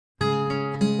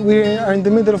we are in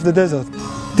the middle of the desert.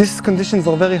 These conditions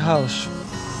are very harsh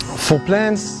for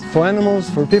plants, for animals,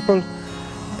 for people.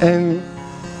 And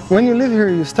when you live here,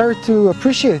 you start to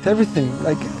appreciate everything.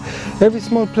 Like every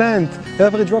small plant,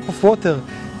 every drop of water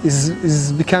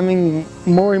is becoming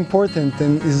more important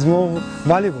and is more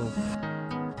valuable.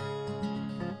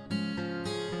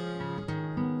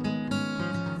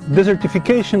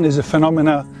 Desertification is a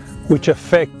phenomenon which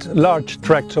affects large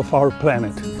tracts of our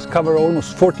planet. It covers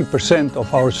almost 40%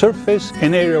 of our surface.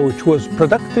 An area which was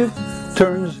productive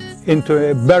turns into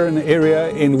a barren area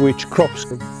in which crops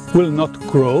will not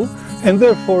grow, and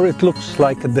therefore it looks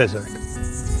like a desert.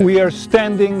 We are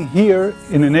standing here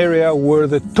in an area where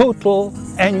the total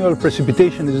annual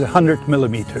precipitation is 100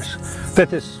 millimeters.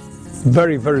 That is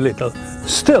very, very little.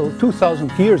 Still,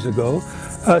 2,000 years ago,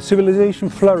 civilization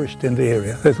flourished in the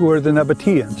area. That were the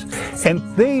Nabateans. And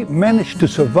they managed to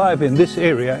survive in this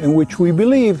area in which we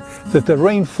believe that the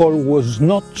rainfall was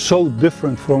not so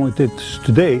different from what it is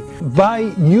today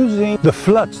by using the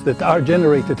floods that are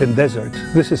generated in deserts.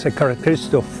 This is a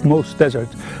characteristic of most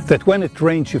deserts, that when it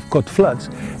rains you've got floods.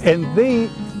 And they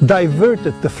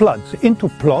diverted the floods into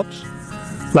plots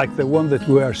like the one that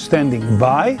we are standing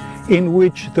by, in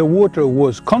which the water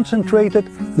was concentrated,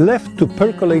 left to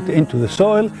percolate into the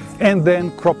soil, and then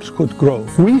crops could grow.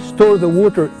 We store the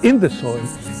water in the soil,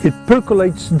 it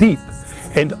percolates deep,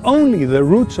 and only the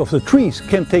roots of the trees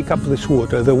can take up this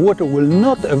water. The water will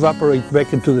not evaporate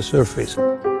back into the surface.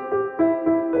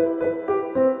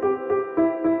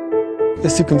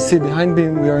 As you can see behind me,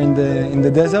 we are in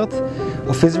the desert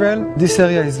of Israel. This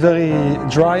area is very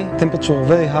dry, temperature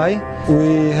very high.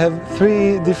 We have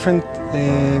 3 different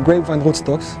grapevine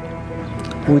rootstocks,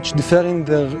 which differ in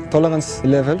their tolerance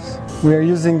levels. We are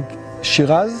using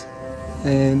Shiraz,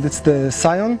 and that's the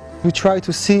Sion. We try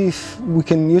to see if we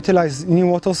can utilize new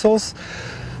water source,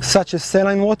 such as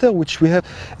saline water, which we have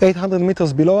 800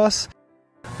 meters below us.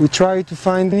 We try to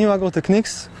find new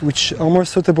agro-techniques which are more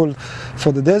suitable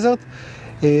for the desert,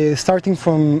 starting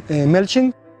from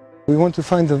mulching. We want to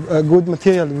find a good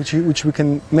material which we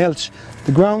can mulch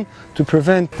the ground to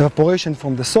prevent evaporation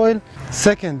from the soil.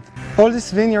 Second, all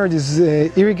this vineyard is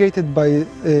irrigated by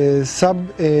a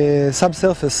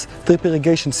subsurface drip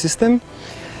irrigation system.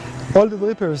 All the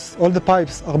drippers, all the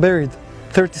pipes are buried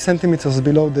 30 centimeters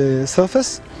below the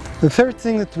surface. The third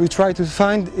thing that we try to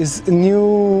find is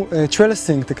new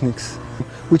trellising techniques,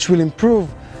 which will improve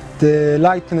the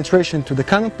light penetration to the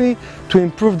canopy to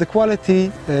improve the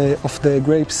quality of the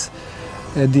grapes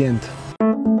at the end.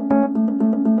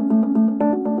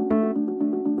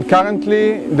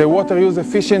 Currently, the water use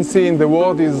efficiency in the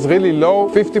world is really low.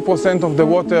 50% of the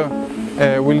water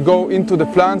will go into the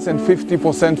plants and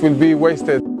 50% will be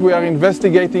wasted. We are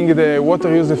investigating the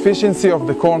water use efficiency of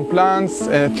the corn plants,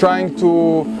 trying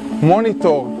to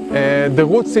monitor the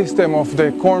root system of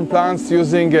the corn plants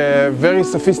using very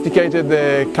sophisticated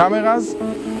cameras.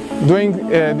 Doing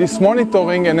this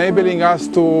monitoring enabling us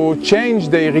to change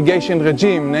the irrigation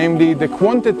regime, namely the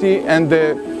quantity and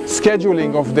the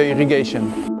scheduling of the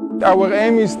irrigation. Our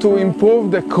aim is to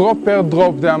improve the crop per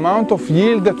drop, the amount of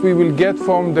yield that we will get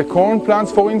from the corn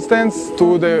plants, for instance,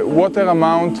 to the water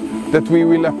amount that we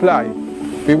will apply.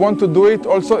 We want to do it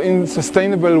also in a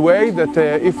sustainable way, that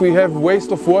if we have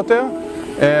waste of water,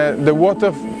 the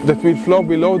water that will flow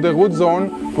below the root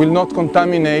zone will not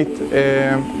contaminate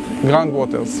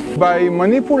groundwaters. By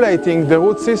manipulating the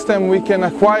root system, we can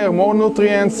acquire more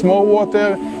nutrients, more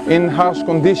water in harsh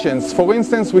conditions. For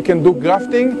instance, we can do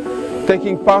grafting,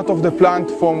 taking part of the plant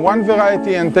from one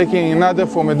variety and taking another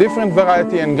from a different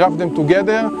variety and graft them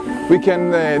together. We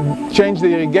can change the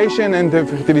irrigation and the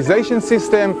fertilization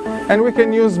system, and we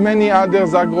can use many other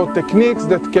agro techniques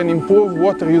that can improve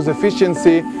water use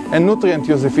efficiency and nutrient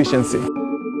use efficiency.